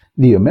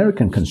The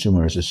American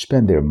consumers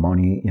spend their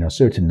money in a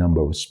certain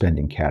number of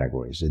spending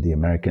categories. The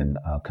American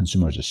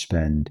consumers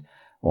spend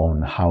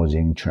on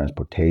housing,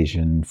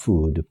 transportation,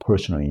 food,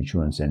 personal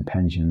insurance and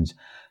pensions,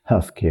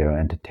 healthcare,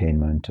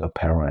 entertainment,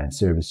 apparel and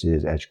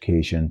services,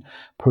 education,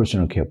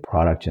 personal care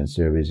products and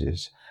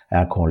services,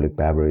 alcoholic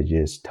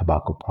beverages,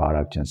 tobacco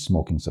products and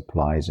smoking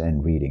supplies,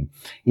 and reading,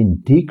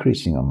 in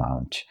decreasing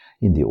amount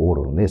in the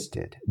order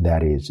listed.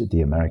 That is,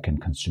 the American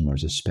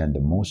consumers spend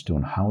the most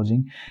on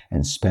housing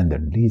and spend the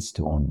least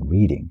on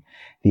reading.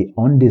 The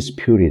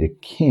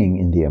undisputed king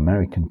in the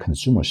American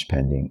consumer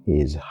spending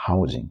is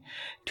housing.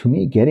 To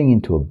me, getting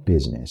into a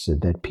business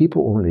that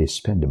people already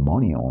spend the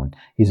money on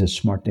is a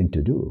smart thing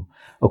to do.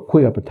 A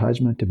quick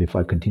advertisement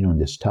before I continue on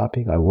this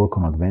topic. I work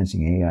on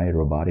advancing AI,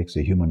 robotics,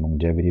 human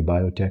longevity,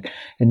 biotech,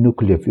 and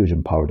nuclear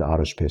fusion-powered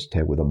outer space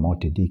tech with a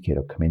multi-decade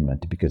of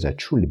commitment because I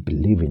truly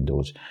believe in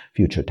those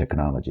future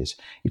technologies.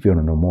 If you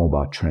want to know more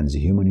about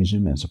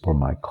transhumanism and support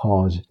my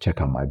cause,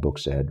 check out my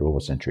books at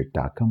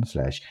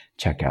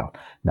robocentric.com/checkout.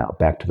 Now,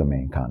 back to the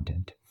main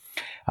content.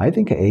 I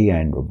think AI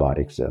and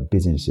robotics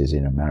businesses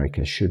in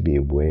America should be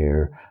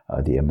where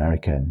the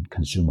American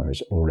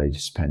consumers already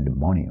spend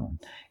money on.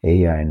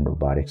 AI and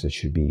robotics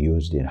should be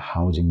used in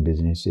housing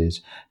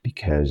businesses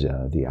because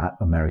the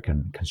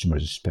American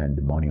consumers spend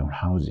money on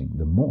housing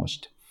the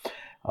most.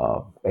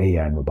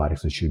 AI and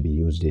robotics should be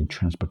used in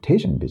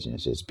transportation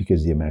businesses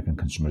because the American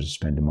consumers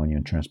spend money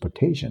on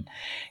transportation.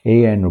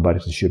 AI and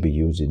robotics should be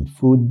used in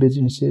food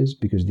businesses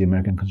because the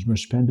American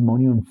consumers spend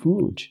money on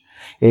food.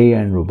 AI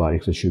and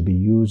robotics should be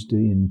used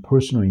in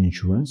personal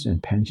insurance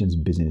and pensions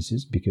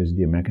businesses because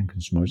the American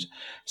consumers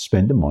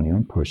spend the money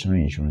on personal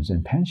insurance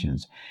and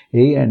pensions.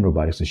 AI and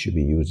robotics should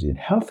be used in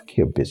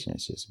healthcare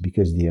businesses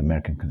because the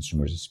American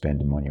consumers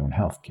spend money on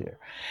healthcare.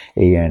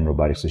 AI and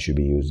robotics should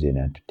be used in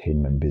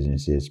entertainment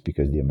businesses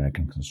because the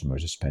American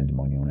consumers spend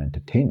money on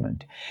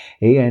entertainment.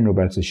 AI and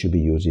robotics should be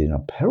used in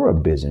apparel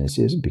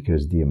businesses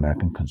because the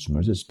American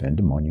consumers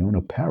spend money on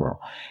apparel.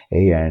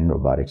 AI and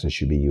robotics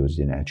should be used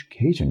in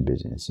education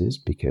businesses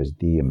because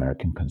the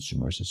American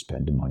consumers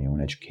spend money on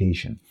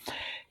education.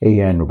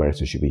 AI and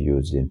robotics should be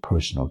used in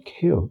personal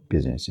care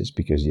businesses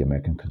because the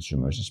American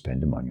consumers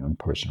spend money on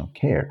personal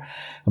care.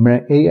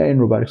 AI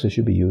and robotics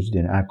should be used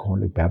in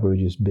alcoholic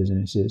beverages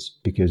businesses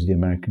because the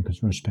American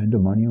consumers spend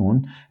money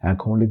on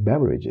alcoholic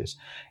beverages.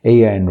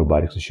 AI and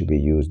robotics should be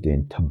used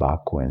in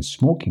tobacco and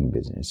smoking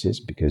businesses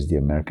because the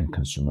American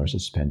consumers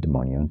spend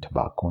money on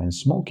tobacco and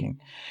smoking.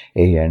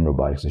 AI and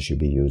robotics should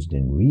be used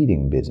in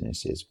reading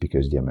businesses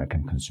because the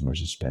American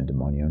consumers spend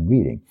money on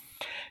reading.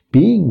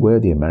 Being where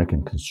the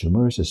American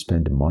consumers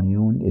spend money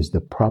on is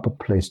the proper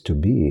place to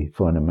be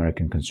for an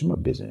American consumer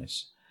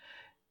business.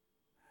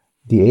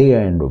 The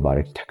AI and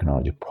robotic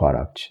technology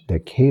products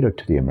that cater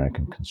to the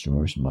American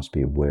consumers must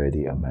be where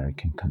the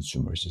American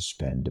consumers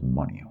spend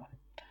money on.